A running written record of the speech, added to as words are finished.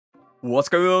What's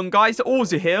going on, guys?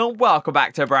 Auzio here. Welcome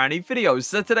back to a brand new video.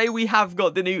 So today we have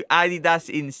got the new ADIDAS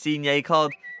Insigne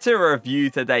card to review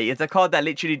today. It's a card that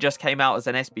literally just came out as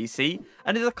an SBC,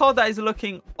 and it's a card that is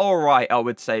looking alright, I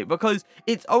would say, because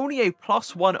it's only a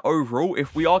 +1 overall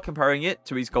if we are comparing it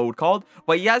to his gold card,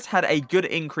 but he has had a good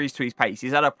increase to his pace.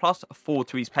 He's had a +4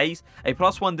 to his pace, a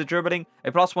 +1 to dribbling,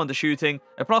 a +1 to shooting,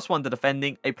 a +1 to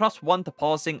defending, a +1 to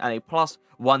passing, and a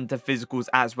 +1 to physicals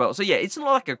as well. So yeah, it's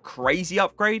not like a crazy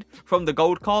upgrade from the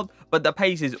gold card, but the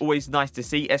pace is always nice to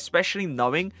see, especially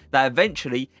knowing that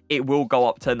eventually it will go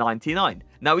up to 99.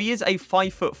 Now, he is a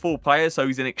 5'4" player, so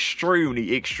he's an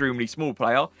extremely small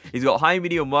player. He's got high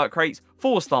medium work rates,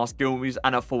 4-star skill moves,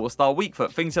 and a 4-star weak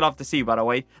foot. Things you'll have to see, by the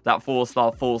way, that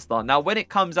 4-star. Now, when it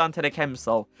comes down to the chem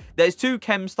style, there's two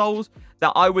chem styles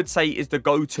that I would say is the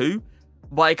go-to,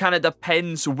 but it kind of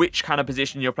depends which kind of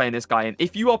position you're playing this guy in.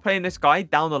 If you are playing this guy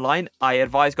down the line, I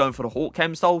advise going for the Hawk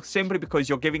chem style, simply because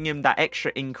you're giving him that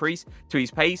extra increase to his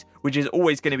pace, which is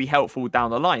always going to be helpful down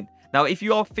the line. Now, if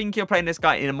you are thinking you're playing this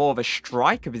guy in a more of a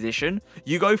striker position,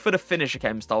 you go for the finisher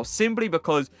chem style, simply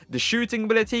because the shooting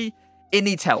ability, it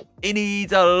needs help. It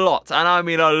needs a lot, and I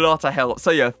mean a lot of help.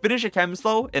 So yeah, finisher chem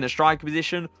style in a striker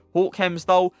position, Hawk chem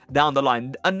style down the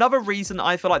line. Another reason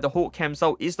I feel like the Hawk chem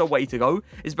style is the way to go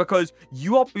is because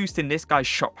you are boosting this guy's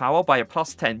shot power by a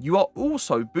 +10. You are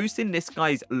also boosting this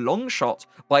guy's long shot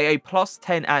by a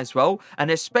 +10 as well, and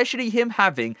especially him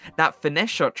having that finesse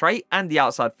shot trait and the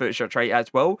outside foot shot trait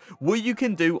as well. What you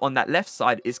can do on that left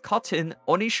side is cut in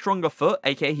on his stronger foot,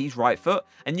 aka his right foot,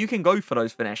 and you can go for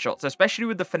those finesse shots, especially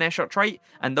with the finesse shot trait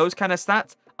and those kind of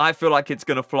stats. I feel like it's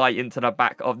going to fly into the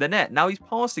back of the net. Now, his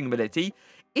passing ability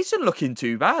isn't looking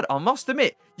too bad, I must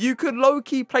admit. You could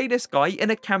low-key play this guy in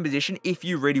a cam position if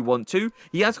you really want to.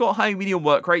 He has got high medium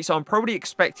work rate, so I'm probably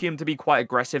expecting him to be quite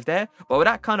aggressive there, but with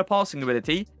that kind of passing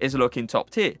ability, is looking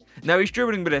top tier. Now, his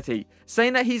dribbling ability,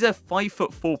 saying that he's a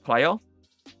 5'4" player,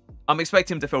 I'm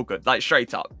expecting him to feel good, like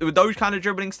straight up. With those kind of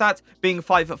dribbling stats, being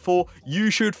 5'4",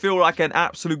 you should feel like an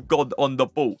absolute god on the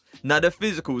ball. Now, the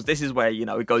physicals, this is where, you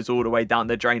know, it goes all the way down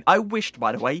the drain. I wished,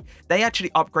 by the way, they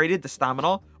actually upgraded the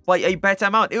stamina by a better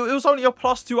amount. It was only a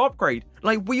 +2 upgrade.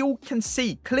 Like, we all can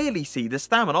clearly see the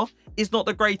stamina is not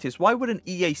the greatest. Why wouldn't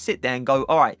EA sit there and go,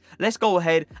 all right, let's go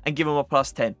ahead and give him a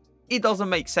 +10? It doesn't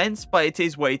make sense, but it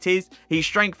is what it is. His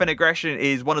strength and aggression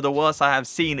is one of the worst I have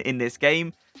seen in this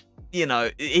game. You know,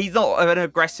 he's not an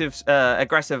aggressive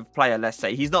player, let's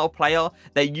say. He's not a player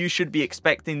that you should be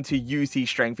expecting to use his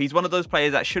strength. He's one of those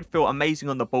players that should feel amazing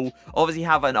on the ball, obviously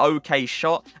have an okay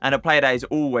shot, and a player that is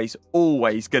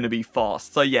always going to be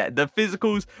fast. So yeah, the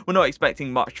physicals, we're not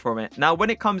expecting much from it. Now, when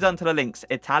it comes down to the links,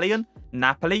 Italian,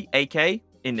 Napoli, aka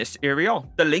in this area,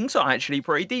 the links are actually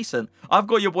pretty decent. I've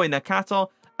got your boy Nakata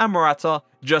and Morata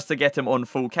just to get him on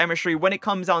full chemistry. When it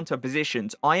comes down to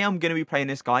positions, I am going to be playing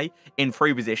this guy in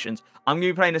 3 positions. I'm going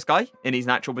to be playing this guy in his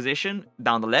natural position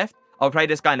down the left. I'll play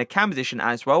this guy in a cam position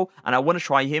as well, and I want to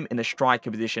try him in a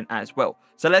striker position as well.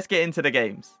 So let's get into the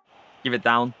games. Give it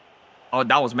down. Oh,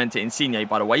 that was meant to Insigne,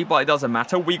 by the way, but it doesn't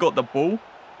matter. We got the ball.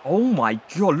 Oh my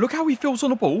god, look how he feels on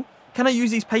the ball. Can I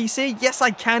use his pace here? Yes, I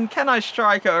can. Can I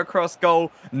strike it across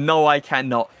goal? No, I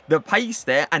cannot. The pace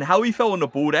there and how he fell on the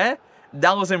ball there,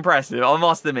 that was impressive, I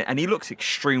must admit. And he looks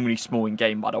extremely small in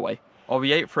game, by the way.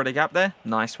 RB8 through the gap there.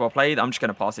 Nice, well played. I'm just going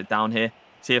to pass it down here.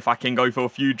 See if I can go for a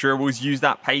few dribbles. Use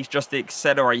that pace just to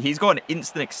accelerate. He's got an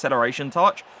instant acceleration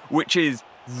touch, which is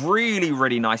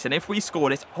really nice. And if we score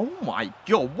this... Oh my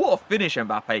god, what a finish,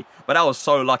 Mbappe. But that was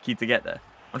so lucky to get there.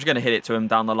 I'm just going to hit it to him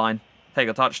down the line. Take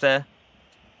a touch there.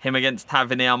 Him against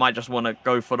Tavernier. I might just want to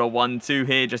go for the 1-2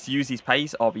 here. Just use his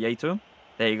pace. RB8 to him.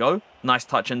 There you go. Nice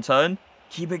touch and turn.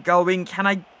 Keep it going. Can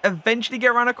I eventually get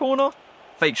around a corner?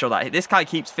 Fake shot that. This guy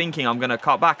keeps thinking I'm going to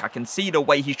cut back. I can see the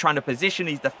way he's trying to position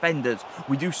his defenders.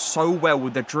 We do so well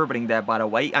with the dribbling there, by the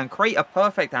way, and create a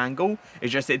perfect angle.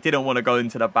 It's just it didn't want to go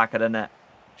into the back of the net.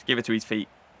 Just give it to his feet.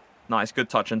 Nice. Good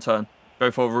touch and turn. Go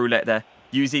for a roulette there.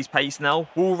 Use his pace now.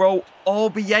 Ball roll.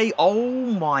 RBA. Oh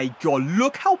my god.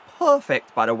 Look how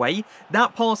perfect, by the way,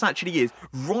 that pass actually is.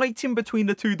 Right in between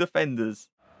the 2 defenders.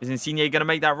 Is Insigne going to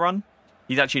make that run?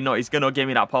 He's actually not. He's going to give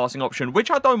me that passing option,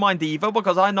 which I don't mind either,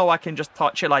 because I know I can just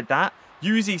touch it like that.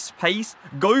 Use his pace.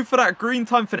 Go for that green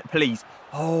time for it, please.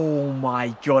 Oh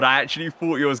my god. I actually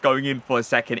thought he was going in for a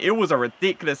second. It was a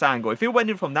ridiculous angle. If it went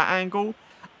in from that angle,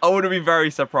 I would have been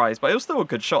very surprised. But it was still a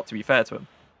good shot, to be fair to him.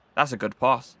 That's a good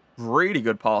pass. Really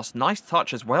good pass. Nice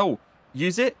touch as well.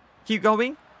 Use it. Keep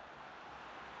going.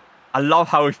 I love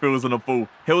how he feels on the ball.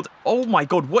 Oh my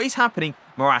god. What is happening?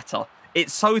 Morata.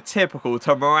 It's so typical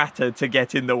to Morata to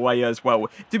get in the way as well.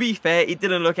 To be fair, it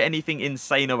didn't look at anything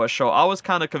insane of a shot. I was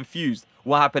kind of confused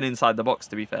what happened inside the box,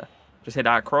 to be fair. Just hit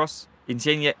that across.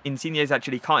 Insigne is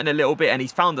actually cutting a little bit, and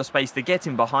he's found the space to get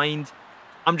him behind.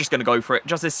 I'm just going to go for it.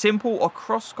 Just a simple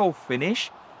across-goal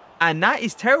finish, and that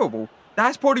is terrible.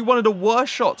 That's probably one of the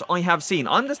worst shots I have seen.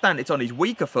 I understand it's on his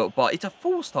weaker foot, but it's a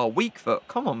 4-star weak foot.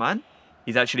 Come on, man.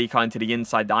 He's actually coming to the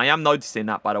inside. I am noticing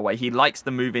that, by the way. He likes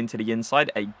to move into the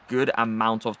inside a good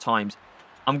amount of times.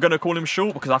 I'm going to call him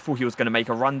short because I thought he was going to make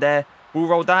a run there. We'll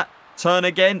roll that. Turn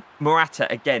again.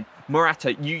 Morata again.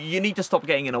 Morata, you need to stop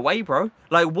getting in the way, bro.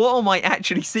 Like, what am I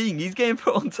actually seeing? He's getting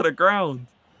put onto the ground.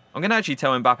 I'm going to actually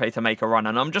tell Mbappe to make a run,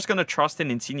 and I'm just going to trust in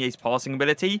Insigne's passing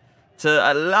ability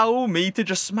to allow me to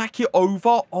just smack it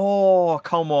over. Oh,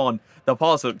 come on. The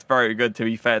pass looked very good, to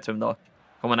be fair to him, though.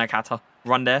 Come on, Akata.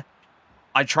 Run there.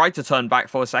 I tried to turn back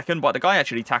for a second, but the guy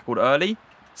actually tackled early.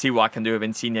 See what I can do with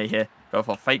Insigne here. Go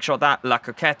for a fake shot that.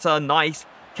 LAKEY, nice.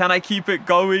 Can I keep it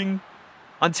going?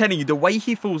 I'm telling you, the way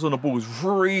he falls on the ball is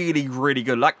really, really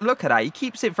good. Like, look at that. He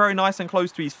keeps it very nice and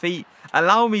close to his feet.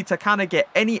 Allow me to kind of get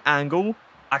any angle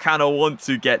I kind of want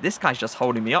to get. This guy's just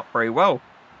holding me up very well.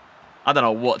 I don't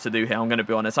know what to do here, I'm going to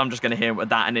be honest. I'm just going to hit him with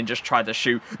that and then just try to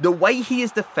shoot. The way he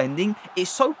is defending is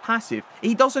so passive.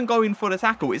 He doesn't go in for the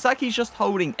tackle. It's like he's just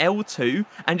holding L2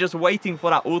 and just waiting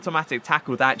for that automatic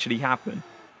tackle to actually happen.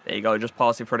 There you go, just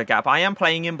passing through the gap. I am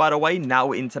playing him, by the way,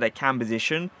 now into the cam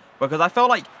position, because I felt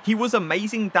like he was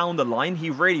amazing down the line. He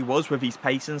really was with his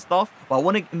pace and stuff, but I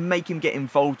want to make him get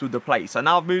involved with the play. So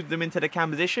now I've moved him into the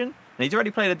cam position, and he's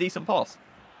already played a decent pass.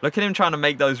 Look at him trying to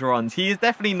make those runs. He is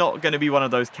definitely not going to be one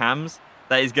of those cams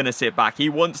that is going to sit back. He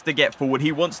wants to get forward.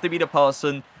 He wants to be the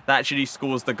person that actually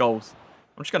scores the goals.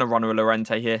 I'm just going to run with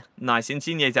Lorente here. Nice.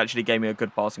 Insigne's actually gave me a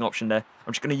good passing option there.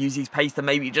 I'm just going to use his pace to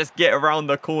maybe just get around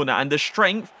the corner. And the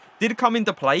strength did come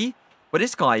into play. But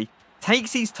this guy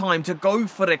takes his time to go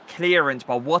for the clearance.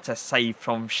 But what a save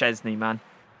from Szczesny, man.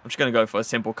 I'm just going to go for a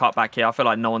simple cutback here. I feel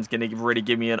like no one's going to really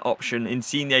give me an option.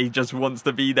 Insigne just wants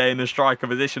to be there in a striker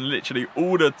position literally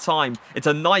all the time. It's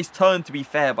a nice turn, to be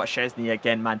fair, but Szczesny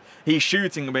again, man. His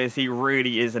shooting ability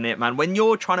really isn't it, man. When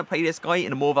you're trying to play this guy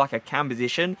in a more of like a cam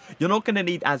position, you're not going to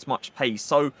need as much pace.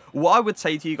 So what I would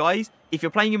say to you guys, if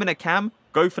you're playing him in a cam,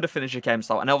 go for the finisher cam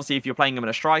style. And obviously, if you're playing him in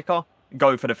a striker,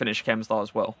 go for the finisher cam style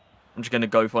as well. I'm just going to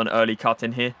go for an early cut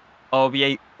in here.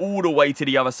 RBA all the way to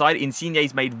the other side.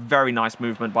 Insigne's made very nice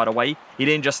movement, by the way. He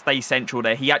didn't just stay central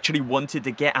there. He actually wanted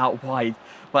to get out wide.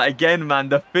 But again, man,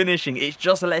 the finishing, it's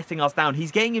just letting us down.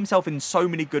 He's getting himself in so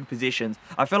many good positions.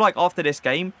 I feel like after this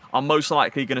game, I'm most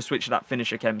likely going to switch to that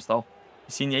finisher chem style.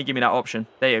 Insigne, give me that option.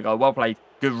 There you go. Well played.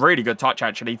 Good, really good touch,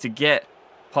 actually, to get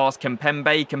past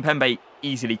Kimpembe. Kimpembe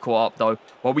easily caught up, though.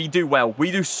 Well, we do well.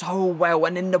 We do so well.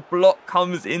 And then the block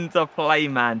comes into play,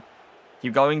 man.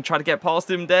 Keep going, try to get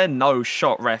past him there. No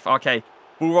shot, ref. Okay,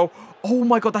 ball roll. Oh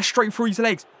my God, that's straight through his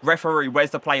legs. Referee, where's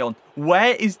the play on?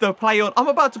 Where is the play on? I'm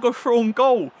about to go through on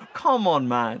goal. Come on,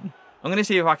 man. I'm going to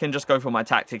see if I can just go for my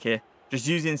tactic here. Just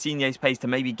using Insigne's pace to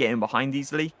maybe get him behind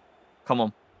easily. Come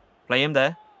on. Play him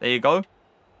there. There you go.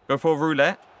 Go for a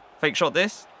roulette. Fake shot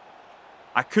this.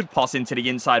 I could pass into the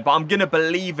inside, but I'm going to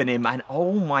believe in him. And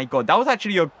oh my God, that was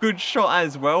actually a good shot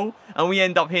as well. And we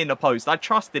end up hitting the post. I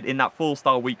trusted in that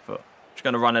 4-star weak foot. Just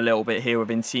going to run a little bit here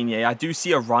with Insigne. I do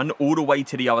see a run all the way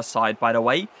to the other side, by the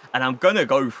way. And I'm going to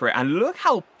go for it. And look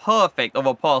how perfect of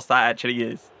a pass that actually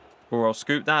is. Or I'll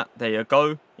scoop that. There you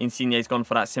go. Insigne's gone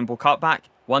for that simple cutback.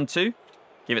 1-2.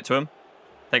 Give it to him.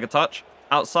 Take a touch.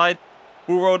 Outside.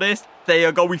 We'll roll this. There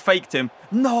you go. We faked him.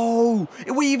 No.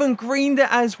 We even greened it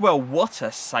as well. What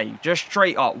a save. Just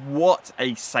straight up. What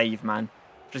a save, man.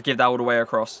 Just give that all the way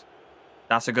across.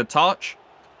 That's a good touch.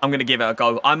 I'm going to give it a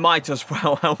go. I might as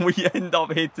well. And we end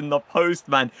up hitting the post,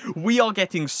 man. We are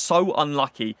getting so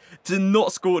unlucky to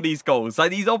not score these goals. Like,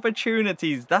 these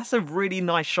opportunities. That's a really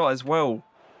nice shot as well.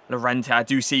 Lorente, I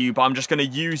do see you, but I'm just going to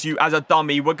use you as a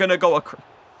dummy. We're going to go...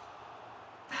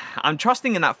 I'm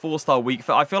trusting in that 4-star weak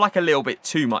foot. I feel like a little bit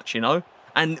too much, you know?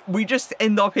 And we just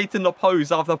end up hitting the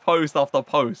post after post after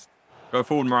post. Go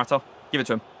forward, Morata. Give it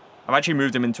to him. I've actually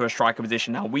moved him into a striker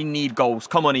position now. We need goals.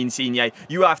 Come on, Insigne.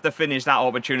 You have to finish that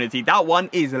opportunity. That one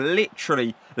is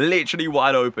literally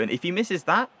wide open. If he misses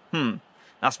that,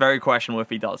 that's very questionable if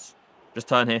he does. Just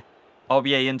turn here.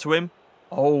 RBA into him.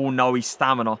 Oh, no, he's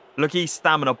stamina. Look, he's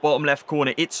stamina. Bottom left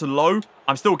corner. It's low.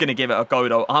 I'm still going to give it a go,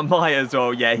 though. I might as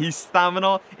well. Yeah, his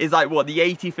stamina is like, what, the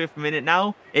 85th minute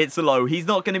now? It's low. He's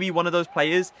not going to be one of those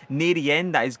players near the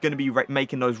end that is going to be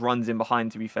making those runs in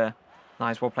behind, to be fair.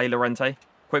 Nice. Well played, Lorente.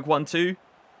 Quick 1-2.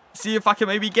 See if I can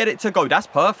maybe get it to go. That's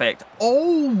perfect.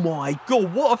 Oh my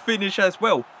God, what a finish as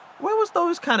well. Where was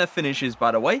those kind of finishes,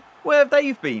 by the way? Where have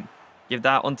they been? Give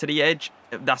that onto the edge.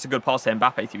 That's a good pass to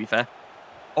Mbappe, to be fair.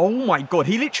 Oh my god,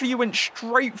 he literally went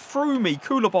straight through me.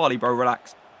 Koulibaly, bro,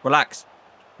 relax. Relax.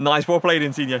 Nice, well played,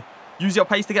 Insigne. Use your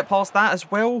pace to get past that as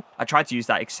well. I tried to use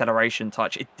that acceleration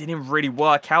touch. It didn't really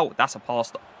work out. That's a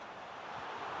pass.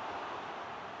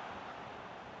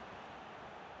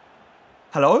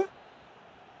 Hello?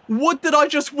 What did I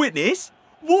just witness?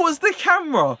 What was the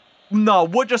camera? No,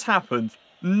 what just happened?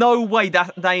 No way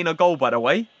that ain't a goal, by the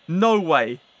way. No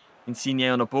way. Insigne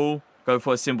on the ball. Go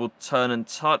for a simple turn and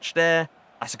touch there.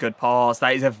 That's a good pass.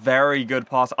 That is a very good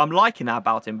pass. I'm liking that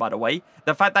about him, by the way.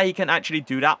 The fact that he can actually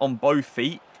do that on both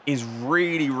feet is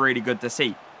really, really good to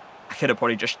see. I could have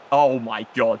probably just... Oh, my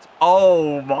God.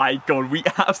 Oh, my God. We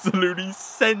absolutely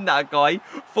sent that guy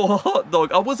for a hot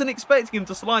dog. I wasn't expecting him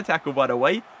to slide tackle, by the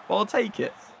way, but I'll take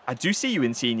it. I do see you,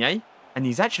 Insigne, and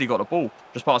he's actually got the ball.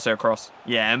 Just pass it across.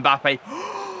 Yeah, Mbappe.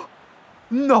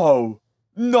 No.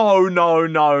 No, no,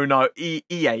 no, no.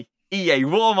 EA. EA,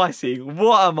 what am I seeing?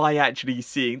 What am I actually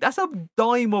seeing? That's a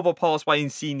dime of a pass by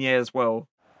Insigne as well.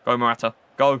 Go, Morata.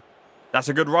 Go. That's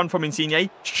a good run from Insigne.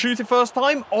 Shoot it first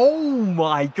time. Oh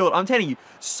my god. I'm telling you,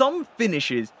 some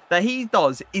finishes that he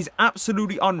does is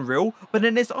absolutely unreal. But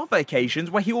then there's other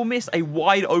occasions where he will miss a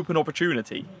wide open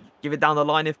opportunity. Give it down the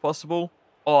line if possible.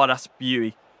 Oh, that's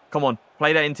beauty. Come on.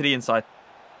 Play that into the inside.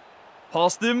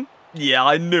 Past him. Yeah,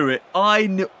 I knew it. I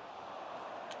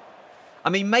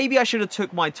mean, maybe I should have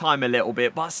took my time a little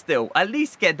bit, but still, at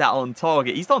least get that on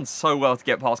target. He's done so well to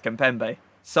get past Kimpembe.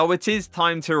 So it is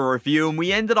time to review, and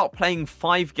we ended up playing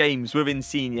 5 games with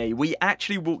Insigne. We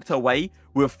actually walked away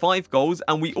with 5 goals,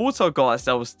 and we also got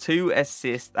ourselves 2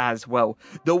 assists as well.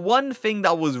 The one thing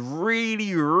that was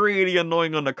really, really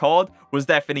annoying on the card was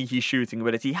definitely his shooting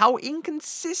ability. How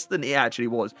inconsistent it actually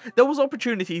was. There was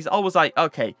opportunities, I was like,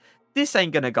 okay, this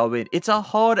ain't going to go in. It's a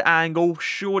hard angle.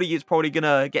 Surely it's probably going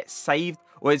to get saved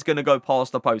or it's going to go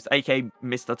past the post, aka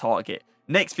miss the target.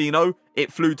 Next thing you know,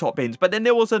 it flew top bins. But then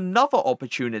there was another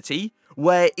opportunity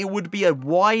where it would be a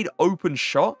wide open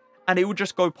shot and it would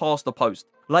just go past the post.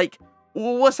 Like,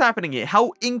 what's happening here?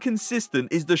 How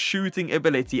inconsistent is the shooting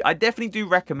ability? I definitely do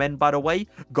recommend, by the way,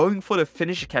 going for the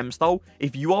finisher chem style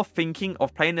if you are thinking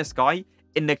of playing this guy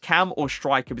in the cam or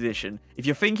striker position. If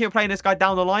you're thinking of playing this guy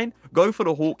down the line, go for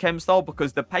the Hawk chem style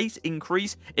because the pace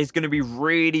increase is going to be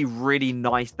really, really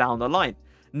nice down the line.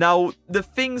 Now, the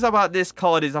things about this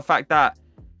card is the fact that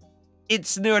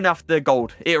it's near enough the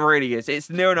gold. It really is. It's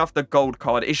near enough the gold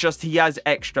card. It's just he has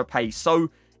extra pace. So,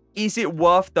 is it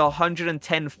worth the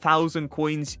 110,000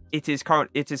 coins it is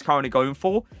currently going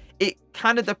for? It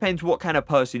kind of depends what kind of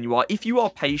person you are. If you are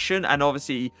patient and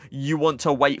obviously you want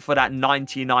to wait for that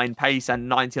 99 pace and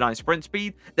 99 sprint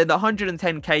speed, then the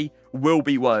 110k will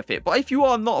be worth it. But if you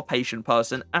are not a patient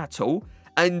person at all,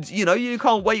 and you know you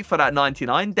can't wait for that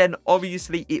 99, then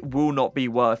obviously it will not be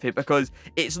worth it because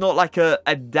it's not like a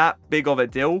that big of a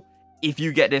deal if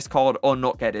you get this card or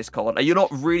not get this card. You're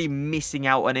not really missing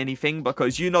out on anything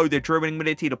because you know the dribbling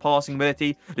ability, the passing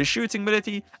ability, the shooting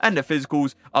ability, and the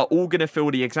physicals are all going to feel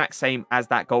the exact same as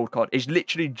that gold card. It's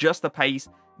literally just the pace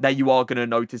that you are going to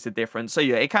notice a difference. So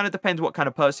yeah, it kind of depends what kind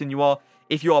of person you are.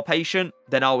 If you are patient,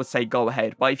 then I would say go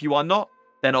ahead. But if you are not,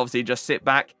 then obviously just sit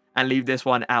back and leave this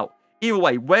one out. Either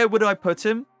way, where would I put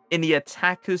him? In the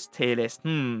attackers tier list.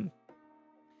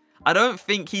 I don't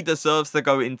think he deserves to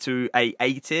go into a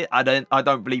A tier. I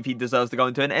don't believe he deserves to go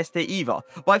into an S tier either.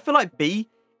 But I feel like B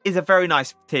is a very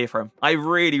nice tier for him. I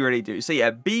really, really do. So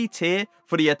yeah, B tier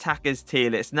for the attackers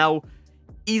tier list. Now,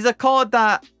 he's a card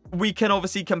that we can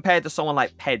obviously compare to someone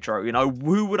like Pedro. You know,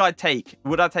 who would I take?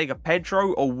 Would I take a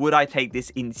Pedro or would I take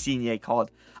this Insigne card?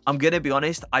 I'm going to be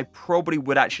honest, I probably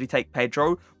would actually take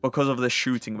Pedro because of the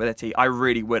shooting ability. I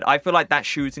really would. I feel like that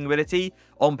shooting ability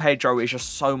on Pedro is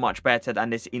just so much better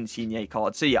than this Insigne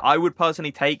card. So yeah, I would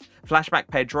personally take Flashback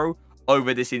Pedro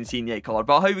over this Insigne card.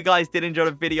 But I hope you guys did enjoy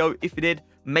the video. If you did,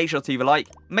 make sure to leave a like,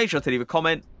 make sure to leave a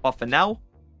comment. But for now,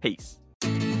 peace.